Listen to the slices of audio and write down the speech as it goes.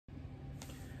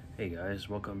Hey guys,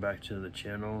 welcome back to the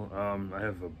channel. I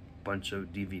have a bunch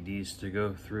of DVDs to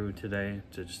go through today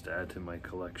to just add to my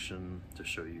collection to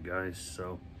show you guys,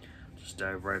 so just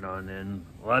dive right on in.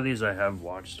 A lot of these I have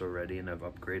watched already and I've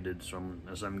upgraded, so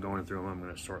as I'm going through them, I'm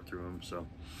going to sort through them. So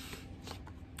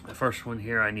the first one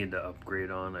here I need to upgrade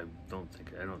on. I don't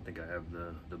think I have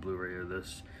the Blu-ray of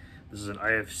this. This is an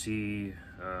IFC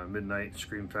Midnight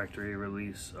Scream Factory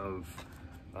release of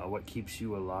What Keeps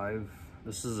You Alive.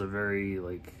 This is a very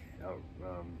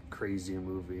crazy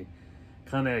movie.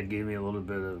 Kind of gave me a little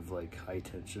bit of like high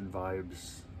tension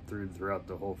vibes throughout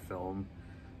the whole film.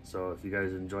 So if you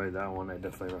guys enjoyed that one, I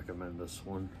definitely recommend this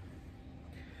one.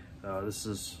 This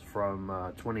is from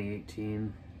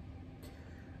 2018,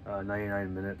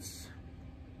 99 minutes,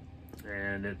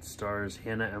 and it stars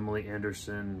Hannah Emily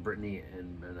Anderson, Brittany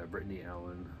and Brittany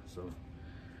Allen. So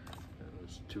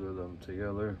there's two of them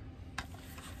together.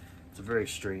 It's a very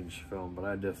strange film, but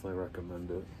I definitely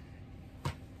recommend it.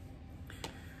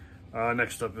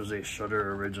 Next up is a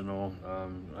Shudder original.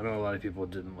 I know a lot of people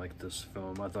didn't like this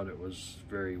film. I thought it was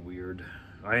very weird.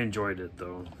 I enjoyed it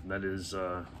though. That is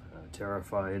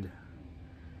Terrified.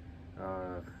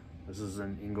 This is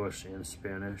in English and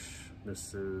Spanish.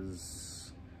 This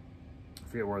is, I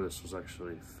forget where this was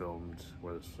actually filmed,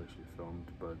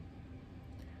 but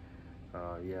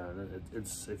yeah,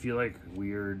 it's if you like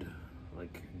weird,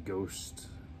 like ghost,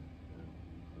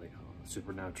 like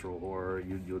supernatural horror,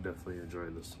 you'll definitely enjoy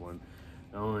this one.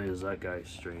 Not only is that guy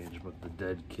strange, but the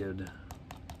dead kid,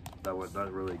 that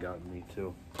really got me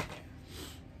too.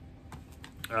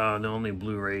 The only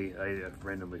Blu-ray I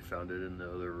randomly found it in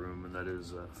the other room, and that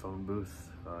is Phone Booth,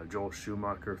 Joel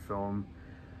Schumacher film.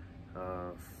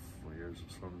 What year is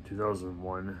this from?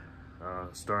 2001.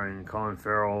 Starring Colin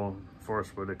Farrell,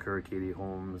 Forest Whitaker, Katie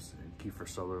Holmes, and Kiefer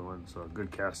Sutherland. So a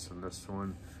good cast in this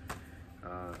one.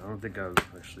 I don't think I've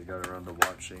actually got around to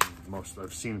watching most.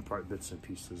 I've seen bits and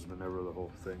pieces, but never the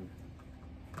whole thing.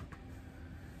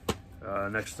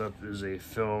 Next up is a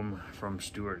film from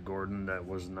Stuart Gordon that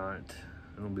was not,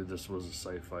 I don't believe this was a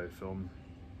sci-fi film.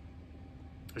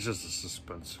 It's just a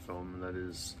suspense film, and that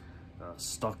is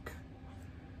Stuck,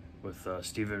 with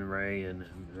Stephen Ray and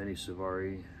Mini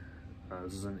Suvari.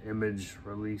 This is an Image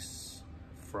release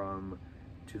from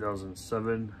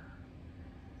 2007.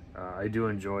 I do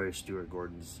enjoy Stuart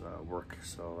Gordon's work,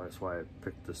 so that's why I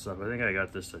picked this up. I think I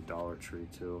got this at Dollar Tree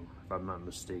too, if I'm not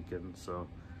mistaken, so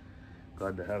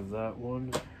glad to have that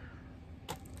one.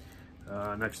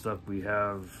 Next up we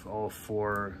have all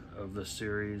four of the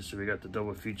series. So we got the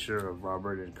double feature of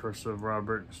Robert and Curse of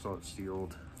Robert, so it's the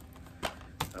old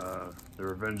The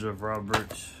Revenge of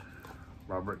Robert,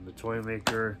 Robert and the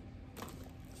Toymaker.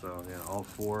 So yeah, all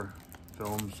four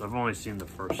films. I've only seen the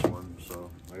first one, so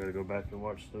I gotta go back and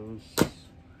watch those.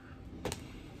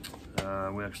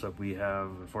 Next up we have,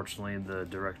 unfortunately, the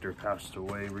director passed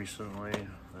away recently,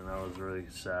 and that was really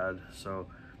sad. So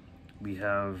we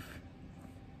have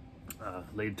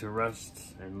Laid to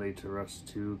Rest and Laid to Rest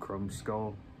 2, Crumb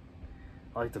Skull.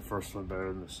 I like the first one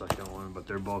better than the second one, but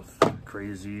they're both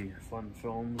crazy fun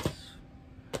films.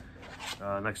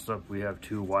 Next up we have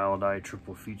two Wild Eye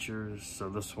triple features. So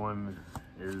this one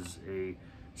is a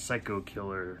Psycho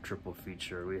Killer triple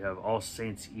feature. We have All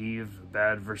Saints Eve,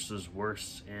 Bad vs.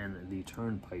 Worse, and The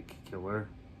Turnpike Killer.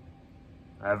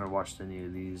 I haven't watched any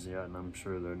of these yet, and I'm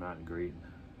sure they're not great.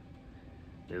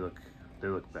 They look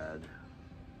bad.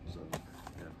 So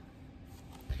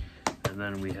yeah. And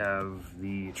then we have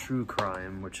the True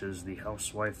Crime, which is the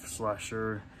Housewife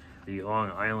Slasher, the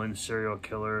Long Island Serial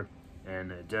Killer,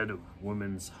 and Dead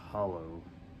Woman's Hollow.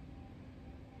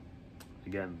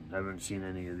 Again, I haven't seen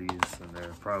any of these, and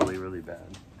they're probably really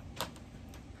bad.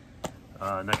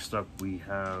 Next up we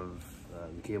have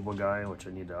The Cable Guy, which I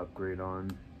need to upgrade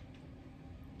on.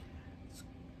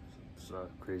 It's a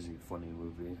crazy funny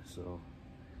movie, so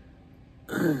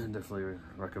definitely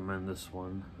recommend this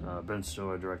one. Ben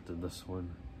Stiller directed this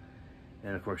one.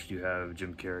 And of course you have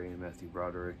Jim Carrey and Matthew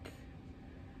Broderick.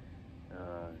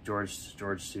 George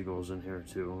Siegel's in here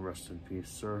too. Rest in peace,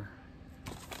 sir.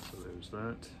 So there's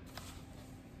that.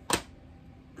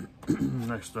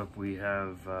 Next up we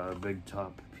have Big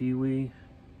Top Pee-wee.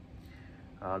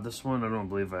 This one I don't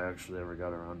believe I actually ever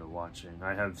got around to watching.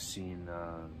 I have seen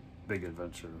Big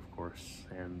Adventure, of course,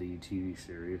 and the TV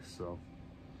series, so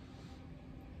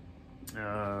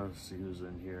let's see who's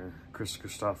in here. Chris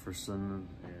Christopherson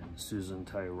and Susan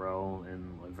Tyrell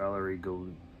and Valerie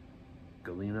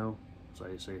Galino. Is that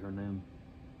how you say her name?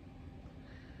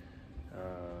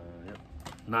 Yep.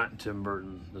 Not Tim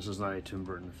Burton. This is not a Tim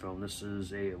Burton film. This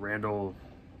is a Randall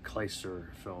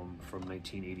Kleiser film from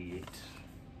 1988.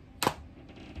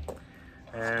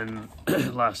 And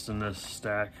last in this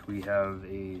stack, we have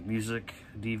a music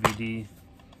DVD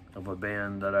of a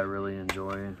band that I really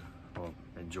enjoy. Well,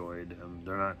 enjoyed.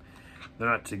 They're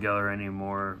not together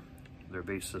anymore. Their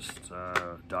bassist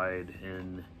died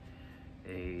in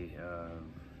a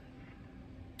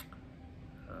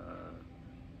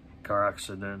car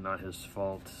accident. Not his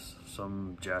fault.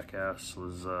 Some jackass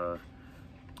was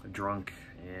drunk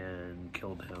and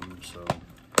killed him. So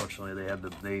fortunately,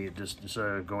 they just instead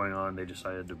of going on, they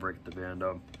decided to break the band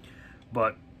up.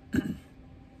 But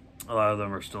a lot of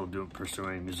them are still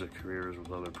pursuing music careers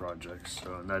with other projects.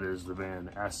 So, and that is the band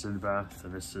Acid Bath,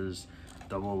 and this is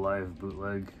Double Live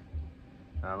Bootleg.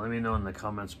 Let me know in the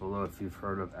comments below if you've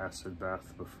heard of Acid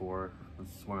Bath before.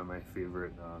 It's one of my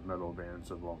favorite metal bands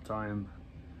of all time.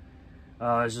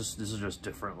 This is just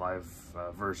different live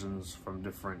versions from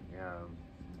different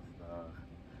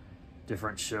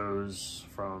shows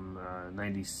from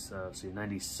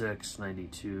 96,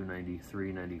 92,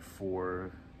 93,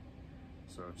 94.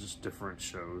 So just different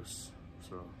shows.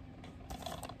 So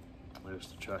there's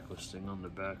the track listing on the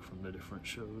back from the different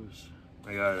shows.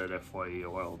 I got it at FYE a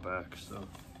while back, so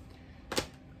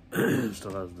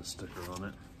still has the sticker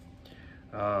on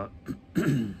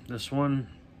it. This one,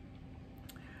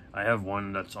 I have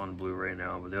one that's on Blu-ray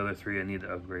now, but the other three I need to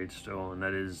upgrade still, and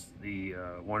that is the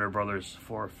Warner Brothers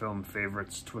 4 Film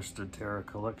Favorites Twisted Terror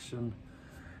Collection.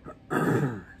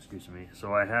 Excuse me.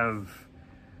 So I have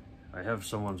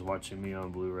Someone's Watching Me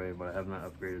on Blu-ray, but I have not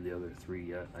upgraded the other three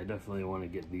yet. I definitely want to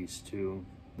get these two.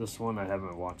 This one I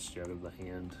haven't watched yet of The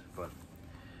Hand, but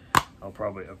I'll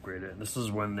probably upgrade it. This is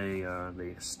when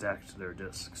they stacked their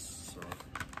discs. So.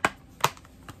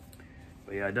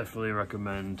 But yeah, I definitely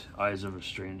recommend Eyes of a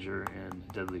Stranger and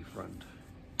Deadly Friend.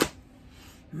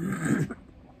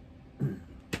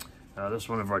 This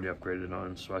one I've already upgraded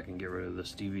on, so I can get rid of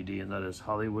this DVD, and that is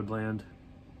Hollywoodland.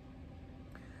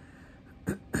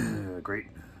 Great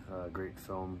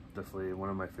film. Definitely one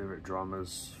of my favorite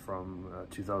dramas from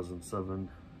 2007.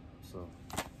 So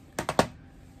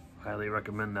highly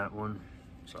recommend that one.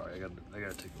 Sorry, I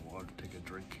gotta take a water, take a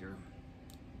drink here.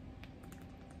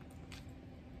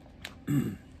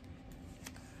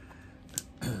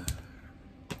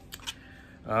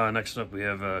 Next up, we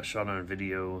have a shot on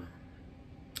video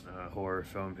horror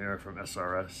film here from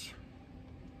SRS.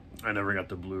 I never got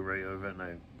the Blu-ray of it,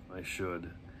 and I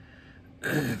should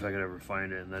if I could ever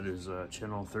find it. And that is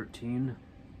Channel 13.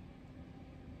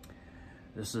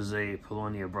 This is a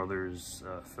Polonia Brothers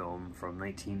film from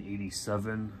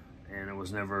 1987, and it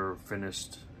was never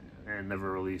finished and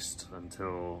never released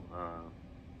until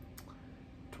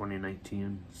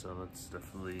 2019. So that's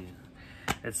definitely,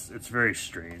 it's very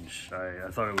strange. I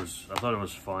thought it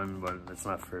was fun, but it's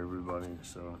not for everybody.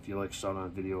 So if you like shot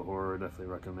on video horror, definitely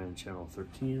recommend Channel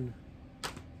 13.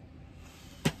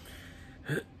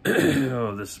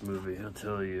 Oh, this movie, I'll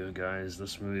tell you guys,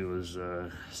 this movie was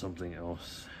something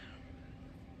else.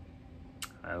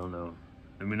 I don't know.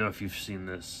 Let me know if you've seen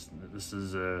this. This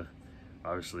is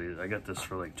obviously, I got this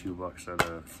for like $2 at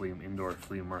a indoor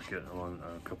flea market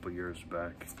a couple years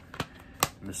back.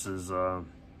 And this is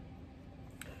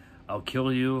I'll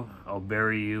kill you, I'll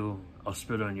bury you, I'll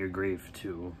spit on your grave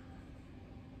too.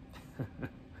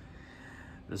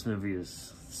 This movie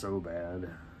is so bad.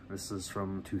 This is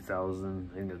from 2000.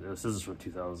 I think this is from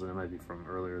 2000. It might be from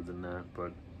earlier than that,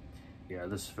 but yeah,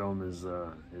 this film is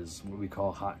what we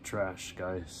call hot trash,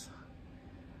 guys.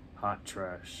 Hot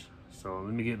trash. So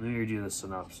let me read you the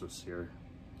synopsis here.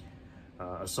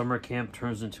 A summer camp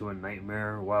turns into a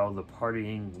nightmare while the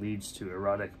partying leads to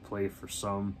erotic play for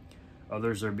some.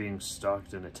 Others are being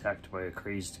stalked and attacked by a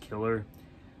crazed killer.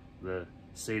 The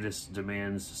sadist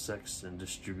demands sex and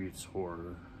distributes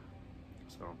horror.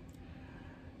 So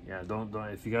yeah, don't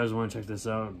if you guys want to check this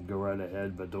out, go right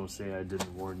ahead, but don't say I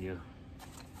didn't warn you.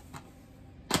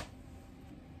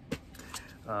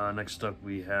 Next up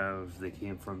we have They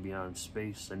Came From Beyond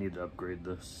Space. I need to upgrade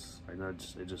this. I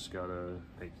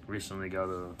recently got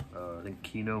a, I think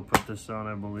Kino put this out,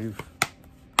 I believe.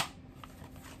 I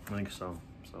think so.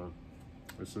 So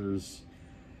this is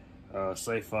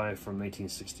sci-fi from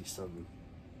 1967.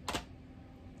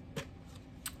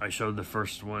 I showed the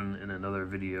first one in another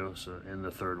video, and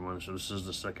the third one, so this is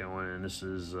the second one, and this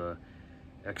is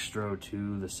Extro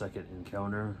 2, The Second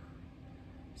Encounter.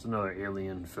 It's another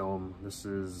alien film. This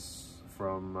is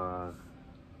from, hang on,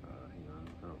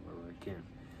 I don't remember,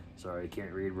 I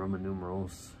can't read Roman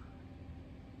numerals.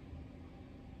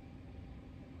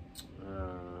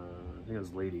 I think it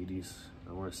was late 80s.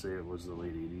 I want to say it was the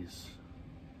late 80s.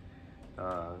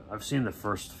 I've seen the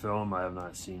first film. I have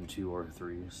not seen 2 or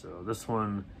 3. So this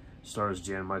one stars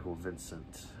Jan Michael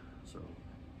Vincent. So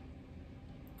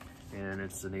and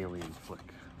it's an alien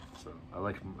flick. So I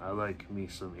like me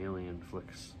some alien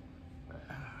flicks.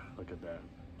 Look at that.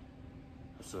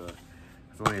 That's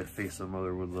only a face a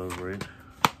mother would love, right?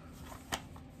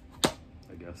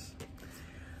 I guess.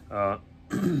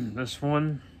 This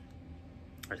one,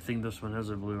 I think this one has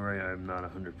a Blu-ray. I'm not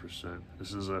 100%.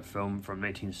 This is a film from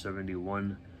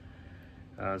 1971.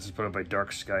 This is put up by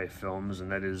Dark Sky Films,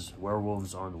 and that is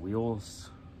Werewolves on Wheels.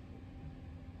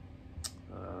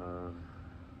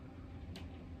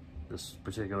 This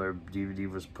particular DVD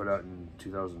was put out in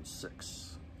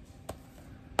 2006.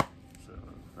 So,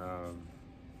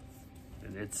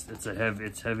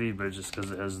 it's heavy, but just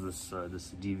because it has this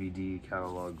this DVD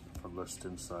catalog list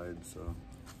inside, so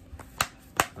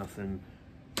nothing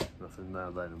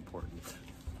that important.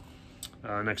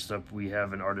 Next up, we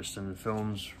have an Artisan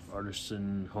Films,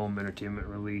 Artisan Home Entertainment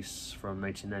release from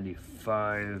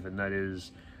 1995, and that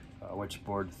is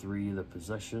Witchboard 3, The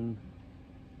Possession.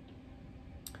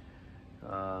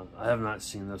 I have not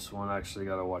seen this one. I actually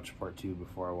got to watch part 2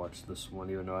 before I watch this one,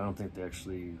 even though I don't think they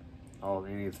actually,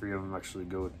 any three of them actually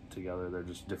go together. They're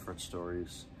just different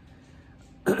stories.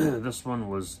 This one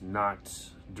was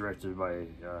not directed by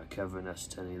Kevin S.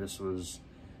 Tenney. This was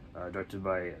directed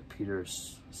by Peter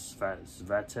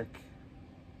Svatek.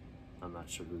 I'm not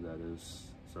sure who that is.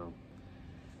 So,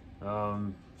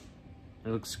 it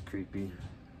looks creepy.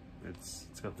 It's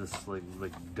got this like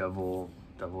devil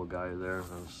guy there.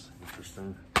 That was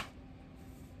interesting.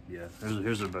 Yeah,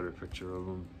 here's a better picture of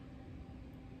him.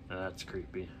 That's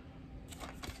creepy.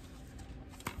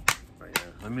 But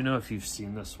yeah, let me know if you've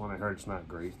seen this one. I heard it's not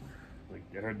great. Like,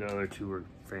 I heard the other two were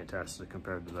fantastic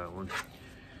compared to that one.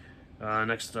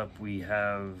 Next up, we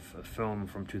have a film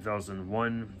from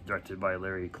 2001, directed by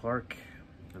Larry Clark,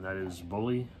 and that is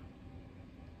Bully.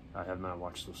 I have not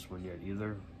watched this one yet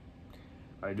either.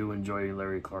 I do enjoy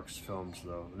Larry Clark's films,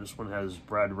 though. This one has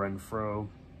Brad Renfro.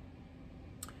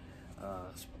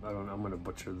 I'm going to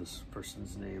butcher this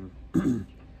person's name.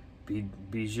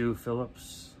 Bijou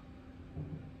Phillips.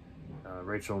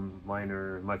 Rachel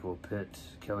Miner, Michael Pitt,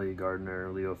 Kelly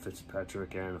Gardner, Leo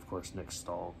Fitzpatrick, and of course Nick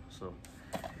Stahl. So,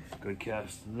 good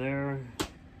cast there.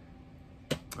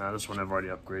 This one I've already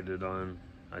upgraded on.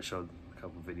 I showed a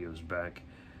couple videos back.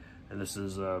 And this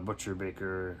is Butcher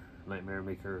Baker, Nightmare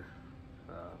Maker.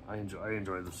 I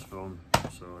enjoy this film,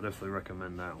 so I definitely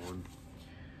recommend that one.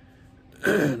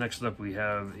 Next up, we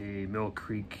have a Mill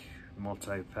Creek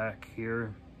multi-pack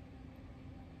here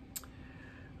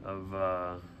of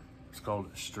it's called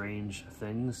Strange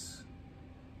Things.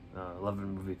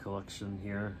 11 movie collection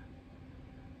here.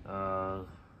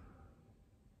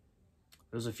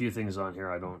 There's a few things on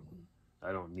here I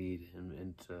don't need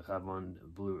and to have on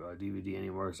DVD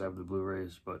anymore because I have the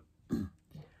Blu-rays, but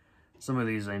some of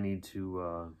these I need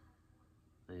to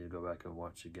go back and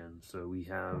watch again. So we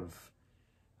have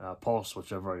Pulse,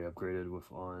 which I've already upgraded with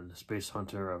on. Space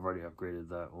Hunter, I've already upgraded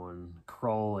that one.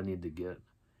 Crawl, I need to get.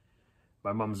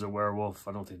 My Mom's a Werewolf,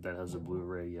 I don't think that has a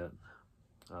Blu-ray yet.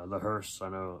 The Hearse, I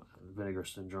know Vinegar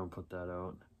Syndrome put that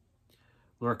out.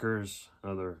 Lurkers,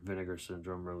 another Vinegar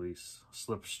Syndrome release.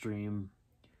 Slipstream,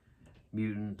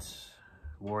 Mutant,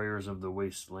 Warriors of the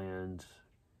Wasteland,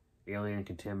 Alien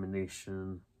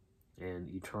Contamination, and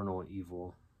Eternal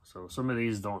Evil. So some of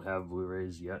these don't have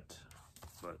Blu-rays yet,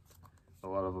 but a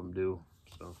lot of them do.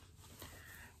 So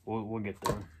we'll get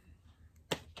there.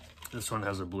 This one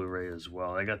has a Blu-ray as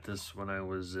well. I got this when I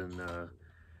was in I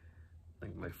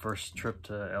think my first trip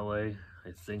to LA.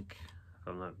 I think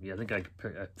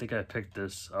I picked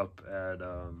this up at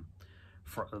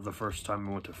the first time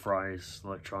I went to Fry's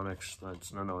Electronics.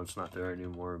 It's not there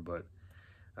anymore, but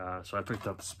so I picked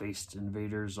up Space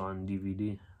Invaders on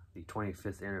DVD, the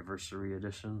 25th anniversary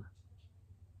edition.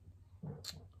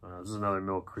 This is another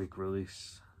Mill Creek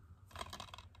release.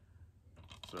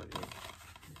 So yeah.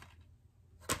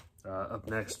 Up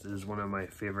next is one of my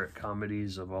favorite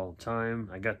comedies of all time.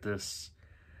 I got this,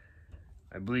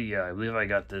 I believe I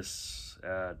got this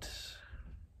at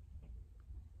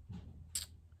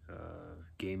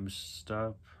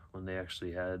GameStop when they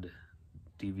actually had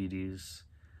DVDs.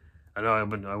 I know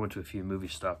I went to a few movie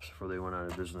stops before they went out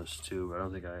of business too, but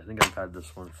I think I've had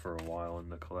this one for a while in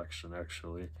the collection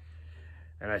actually.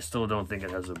 And I still don't think it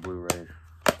has a Blu-ray.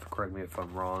 Correct me if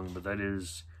I'm wrong, but that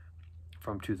is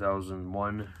from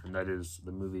 2001, and that is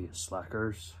the movie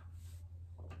Slackers.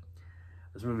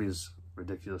 This movie is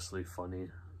ridiculously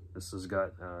funny. This has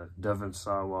got Devon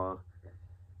Sawa,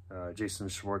 Jason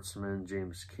Schwartzman,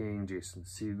 James King, Jason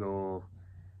Segel,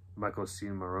 Michael C.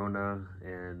 Marona,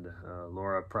 and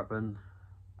Laura Prepon.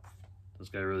 This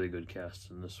got a really good cast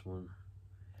in this one.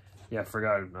 Yeah, I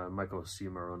forgot Michael C.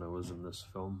 Marona was in this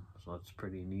film, so that's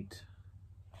pretty neat.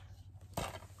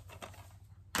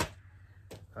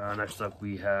 Next up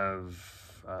we have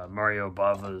Mario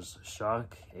Bava's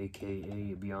Shock,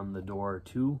 aka Beyond the Door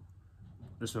 2.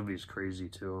 This movie is crazy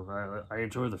too. I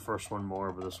enjoyed the first one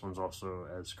more, but this one's also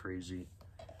as crazy.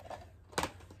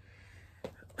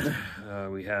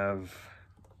 We have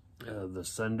The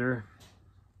Sender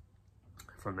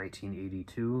from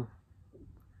 1982.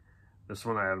 This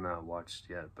one I have not watched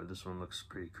yet, but this one looks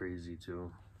pretty crazy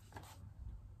too.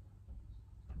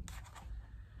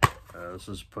 This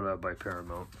was put out by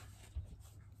Paramount.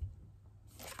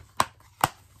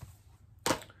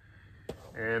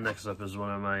 And next up is one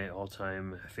of my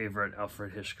all-time favorite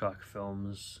Alfred Hitchcock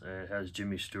films. It has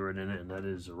Jimmy Stewart in it, and that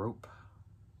is Rope.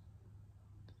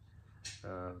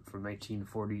 From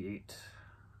 1948.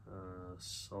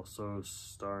 Also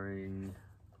starring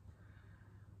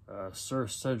Sir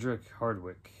Cedric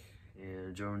Hardwicke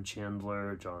and Joan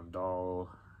Chandler, John Dahl,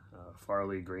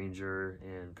 Farley Granger,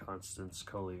 and Constance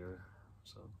Collier.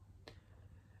 So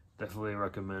definitely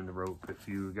recommend Rope if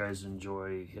you guys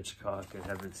enjoy Hitchcock and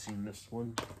haven't seen this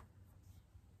one.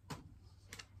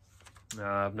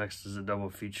 Up next is a double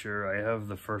feature. I have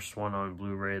the first one on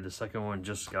Blu-ray. The second one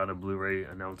just got a Blu-ray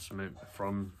announcement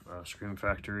from Scream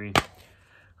Factory.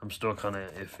 I'm still kind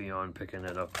of iffy on picking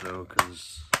it up though,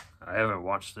 because I haven't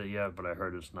watched it yet, but I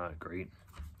heard it's not great.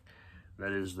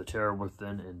 That is The Terror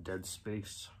Within and Dead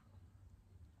Space.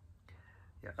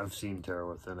 Yeah, I've seen Terror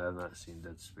Within. I have not seen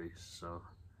Dead Space, so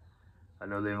I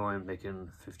know they've only making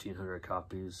 1,500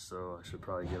 copies, so I should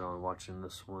probably get on watching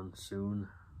this one soon.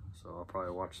 So I'll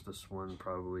probably watch this one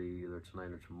probably either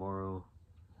tonight or tomorrow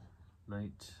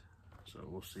night. So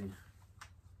we'll see.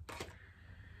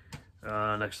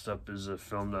 Next up is a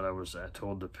film that I was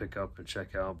told to pick up and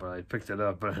check out, but I picked it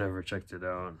up, but I never checked it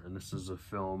out. And this is a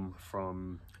film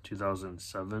from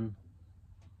 2007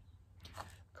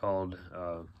 called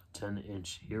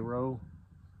 10-Inch Hero.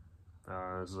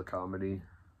 This is a comedy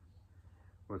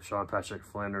with Sean Patrick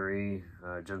Flanery,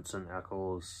 Jensen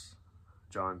Ackles,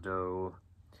 John Doe,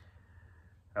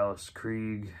 Alice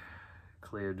Krieg,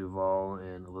 Clea Duvall,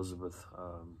 and Elizabeth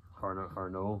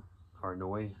Harnoy.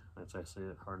 That's how I say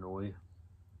it, Harnoy.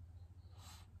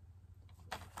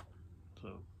 So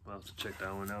I'll have to check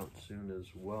that one out soon as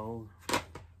well.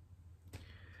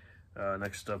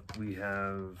 Next up we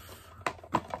have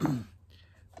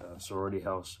Sorority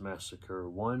House Massacre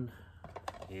 1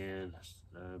 and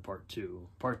Part 2.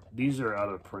 These are out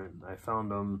of print. I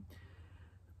found them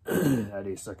at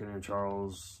a second-hand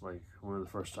Charles, like one of the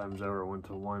first times I ever went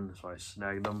to one, so I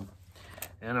snagged them.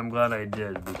 And I'm glad I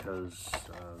did, because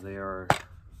they are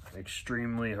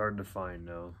extremely hard to find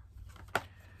now.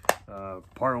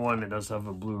 Part 1, it does have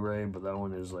a Blu-ray, but that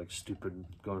one is like stupid,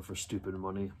 going for stupid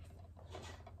money.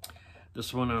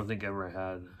 This one I don't think ever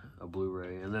had a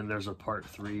Blu-ray. And then there's a Part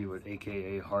 3 with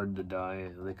AKA Hard to Die.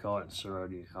 They call it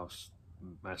Sorority House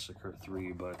Massacre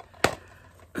 3, but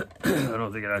I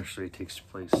don't think it actually takes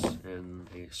place in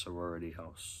a sorority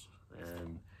house.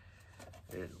 And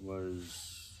it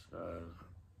was, I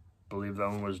believe that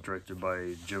one was directed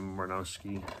by Jim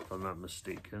Murnowski, if I'm not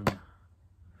mistaken.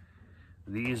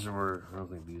 These were, I don't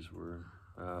think these were.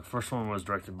 First one was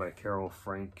directed by Carol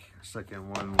Frank.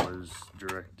 Second one was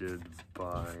directed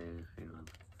by, hang on,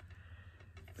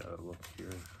 gotta look here.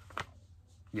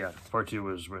 Yeah, Part 2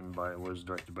 was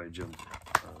directed by Jim.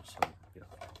 So yeah,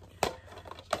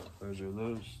 so those are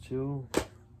those two.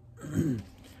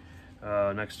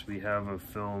 Next we have a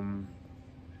film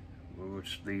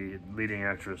which the leading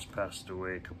actress passed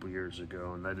away a couple years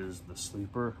ago, and that is The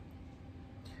Sleeper.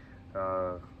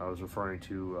 I was referring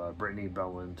to Brittany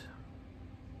Belland.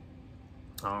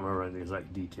 I don't remember the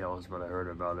exact details, but I heard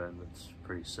about it, and it's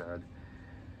pretty sad.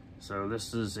 So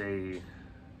this is a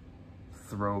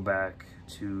throwback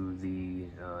to the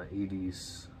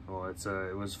 80s. Well,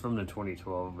 it was filmed in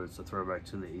 2012, but it's a throwback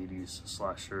to the 80s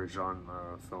slasher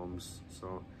genre films.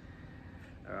 So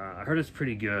I heard it's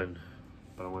pretty good,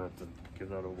 but I'm gonna have to give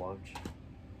that a watch.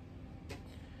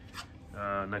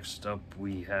 Next up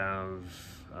we have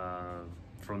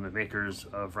from the makers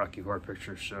of Rocky Horror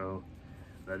Picture Show,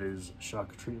 that is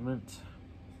Shock Treatment.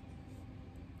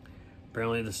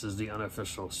 Apparently this is the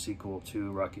unofficial sequel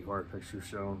to Rocky Horror Picture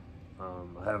Show.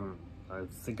 I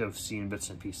think I've seen bits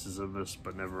and pieces of this,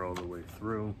 but never all the way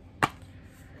through.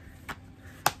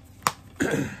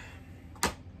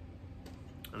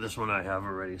 This one I have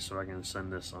already, so I can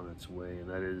send this on its way, and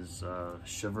that is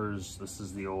Shivers. This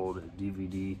is the old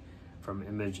DVD from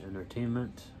Image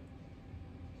Entertainment.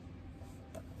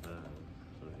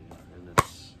 And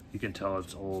you can tell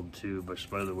it's old too, but just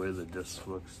by the way the disc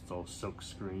looks, it's all silk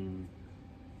screen.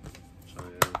 So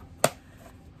yeah,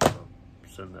 I'll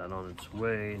send that on its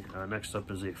way. Next up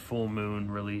is a Full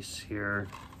Moon release here.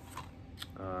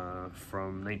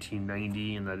 from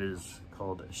 1990, and that is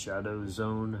called Shadow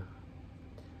Zone,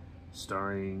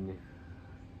 starring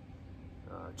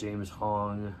James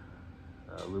Hong,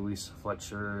 Louise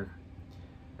Fletcher,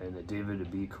 and David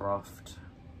Beecroft.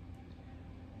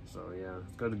 So yeah,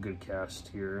 it's got a good cast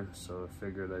here, so I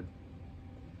figured I'd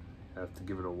have to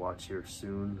give it a watch here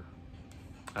soon.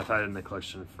 I've had it in the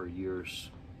collection for years.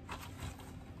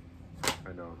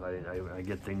 I know, I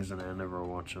get things and I never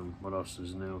watch them. What else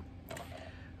is new?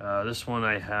 This one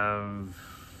I have,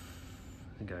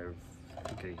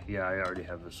 yeah, I already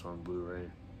have this on Blu-ray.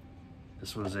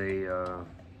 This was a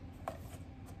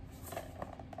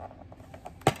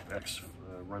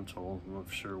rental. I'm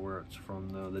not sure where it's from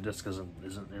though. The disc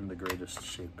isn't in the greatest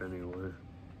shape anyway.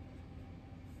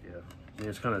 Yeah, I mean,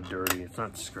 it's kind of dirty. It's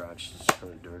not scratched, it's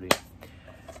kind of dirty.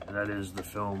 And that is the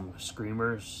film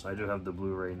Screamers. I do have the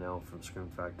Blu-ray now from Scream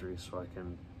Factory, so I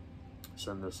can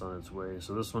send this on its way.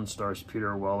 So this one stars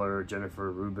Peter Weller,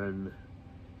 Jennifer Rubin,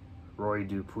 Roy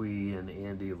Dupuis, and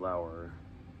Andy Lauer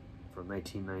from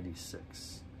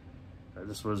 1996.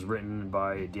 This was written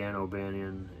by Dan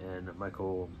O'Bannon and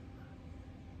Michael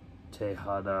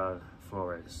Tejada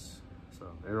Flores.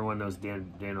 So everyone knows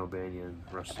Dan O'Bannon,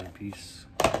 rest in peace.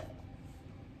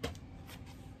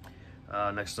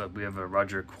 Next up, we have a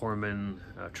Roger Corman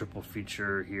triple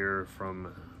feature here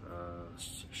from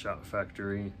Shout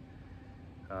Factory.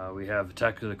 We have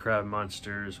Attack of the Crab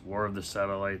Monsters, War of the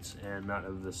Satellites, and Not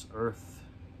of This Earth.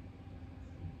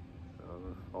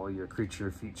 All your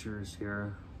creature features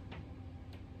here.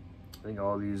 I think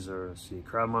all these are, let's see,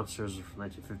 Crab Monsters are from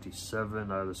 1957,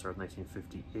 Not of This Earth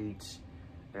 1958,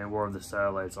 and War of the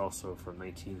Satellites also from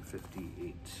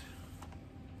 1958.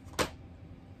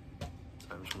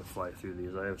 I'm just going to fly through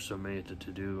these. I have so many to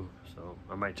do, so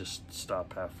I might just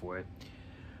stop halfway.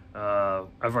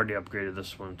 I've already upgraded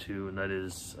this one too, and that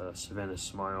is Savannah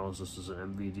Smiles. This is an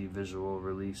MVD visual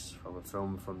release from a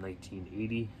film from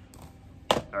 1980.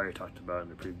 I already talked about it in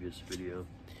the previous video.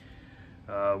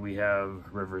 We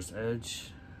have River's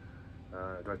Edge,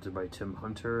 directed by Tim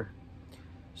Hunter,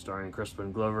 starring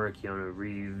Crispin Glover, Keanu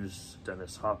Reeves,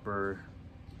 Dennis Hopper,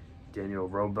 Daniel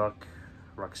Roebuck,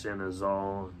 Roxana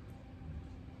Zal.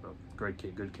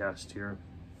 Good cast here.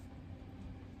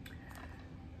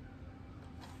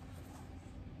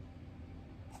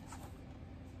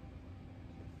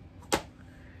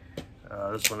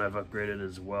 This one I've upgraded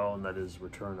as well, and that is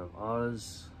Return of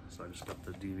Oz. So I just got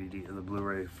the DVD and the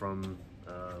Blu-ray from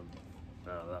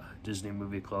the Disney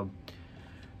Movie Club.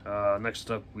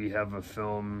 Next up, we have a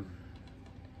film.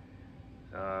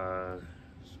 So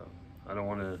I don't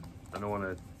want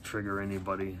to trigger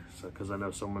anybody, so because I know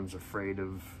someone's afraid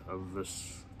of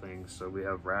this thing. So we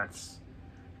have Rats,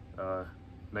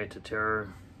 Night to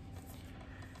Terror.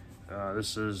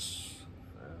 This is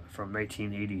from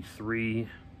 1983,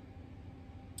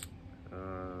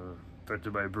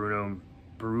 directed by Bruno,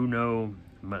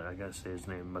 I gotta say his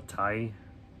name, Mattei.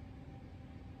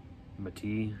 I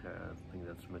think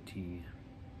that's Mattei.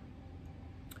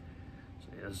 So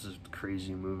yeah, this is a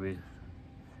crazy movie.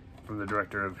 From the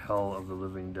director of Hell of the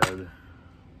Living Dead.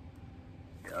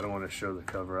 Yeah, I don't want to show the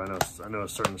cover. I know a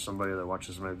certain somebody that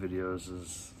watches my videos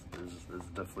is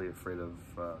definitely afraid of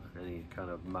any kind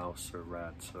of mouse or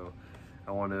rat. So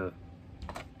I want to,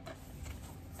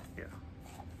 yeah.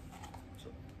 So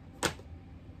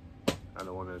I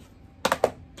don't want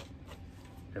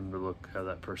him to have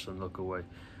that person look away.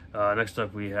 Next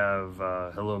up, we have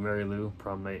Hello Mary Lou,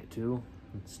 Prom Night 2.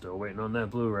 Still waiting on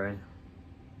that Blu-ray.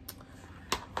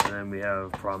 And then we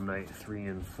have Prom Night 3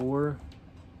 and 4,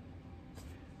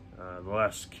 The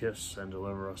Last Kiss and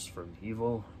Deliver Us from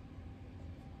Evil.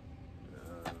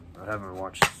 I haven't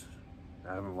watched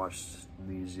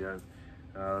these yet.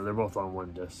 They're both on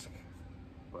one disc,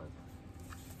 but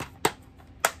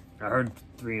I heard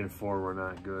 3 and 4 were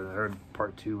not good. I heard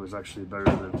part 2 was actually better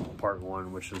than part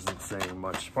 1, which isn't saying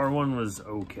much. Part 1 was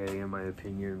okay in my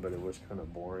opinion, but it was kind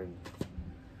of boring.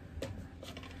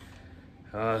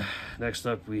 Next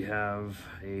up, we have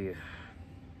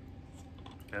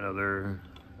another.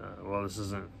 Well, it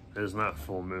is not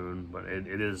Full Moon, but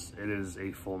it is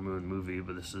a Full Moon movie.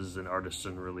 But this is an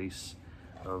artisan release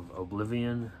of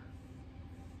Oblivion,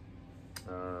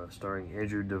 starring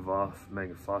Andrew Devoff,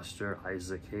 Meg Foster,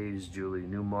 Isaac Hayes, Julie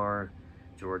Newmar,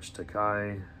 George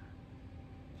Takei.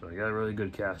 So I got a really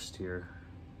good cast here.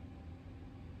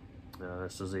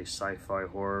 This is a sci-fi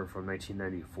horror from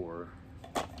 1994.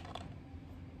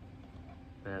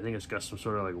 And I think it's got some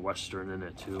sort of like Western in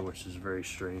it too, which is very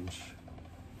strange.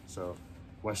 So,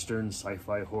 Western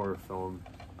sci-fi horror film.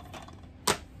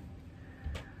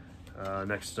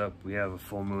 Next up, we have a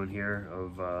Full Moon here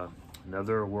of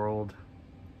Netherworld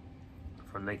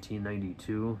from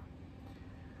 1992,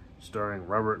 starring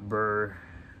Robert Burr,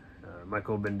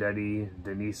 Michael Bendetti,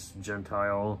 Denise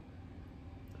Gentile,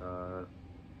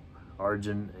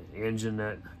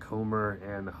 Anjanette Comer,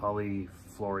 and Holly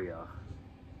Floria.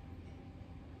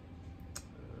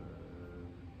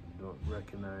 Don't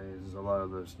recognize a lot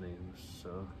of those names,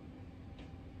 so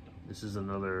this is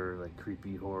another like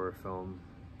creepy horror film.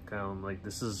 Kind of like,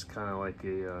 this is kind of like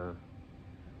a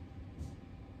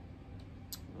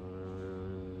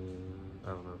I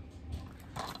don't know.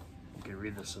 You can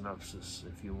read the synopsis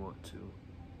if you want to.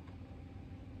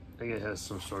 I think it has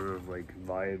some sort of like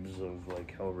vibes of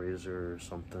like Hellraiser or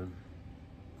something.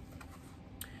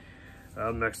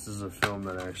 Up next is a film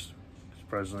that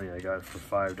surprisingly I got for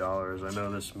 $5. I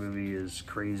know this movie is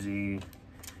crazy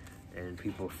and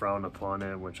people frown upon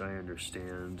it, which I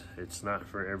understand. It's not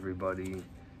for everybody,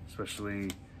 especially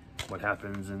what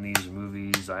happens in these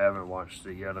movies. I haven't watched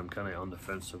it yet. I'm kind of on the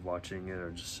fence of watching it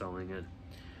or just selling it.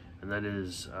 And that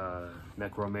is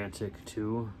Necromantic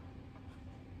 2.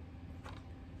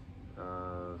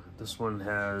 This one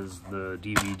has the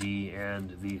DVD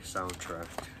and the soundtrack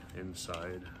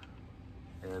inside.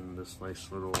 And this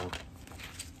nice little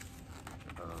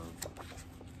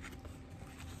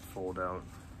fold out.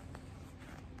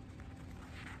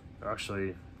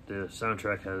 Actually, the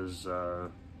soundtrack has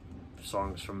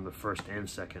songs from the first and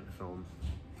second film.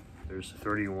 There's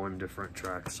 31 different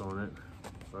tracks on it,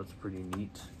 so that's pretty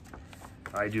neat.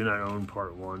 I do not own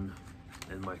part 1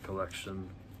 in my collection.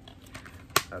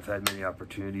 I've had many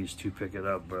opportunities to pick it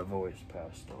up, but I've always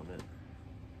passed on it.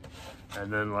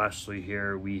 And then lastly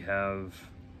here we have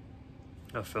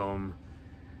a film,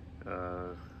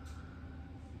 I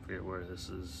forget where this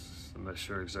is. I'm not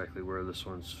sure exactly where this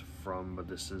one's from, but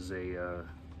this is a,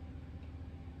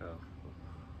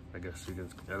 I guess you can,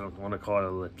 I don't want to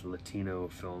call it a Latino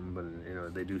film, but you know,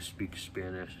 they do speak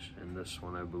Spanish in this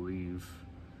one, I believe.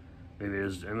 Maybe it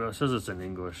is, and it says it's in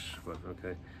English, but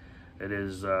okay. It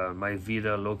is My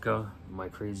Vida Loca, My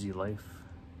Crazy Life.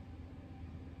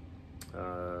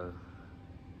 I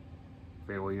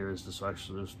forget what year is this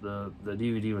actually. The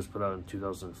DVD was put out in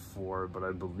 2004, but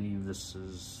I believe this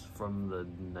is from the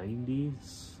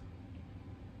 90s,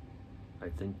 I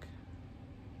think.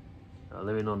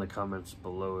 Let me know in the comments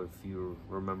below if you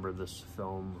remember this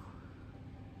film.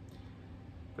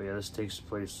 But yeah, this takes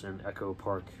place in Echo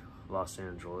Park, Los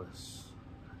Angeles.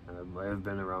 And I have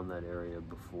been around that area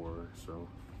before, so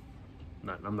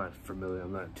I'm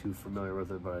not too familiar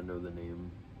with it, but I know the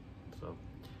name. So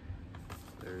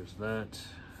there's that.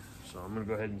 So I'm gonna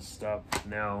go ahead and stop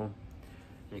now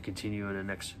and continue in the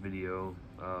next video,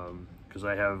 because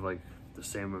I have like the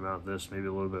same amount of this, maybe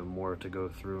a little bit more to go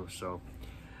through, so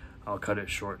I'll cut it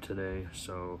short today.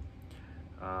 So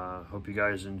hope you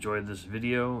guys enjoyed this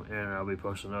video, and I'll be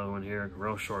posting another one here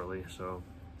real shortly, so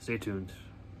stay tuned.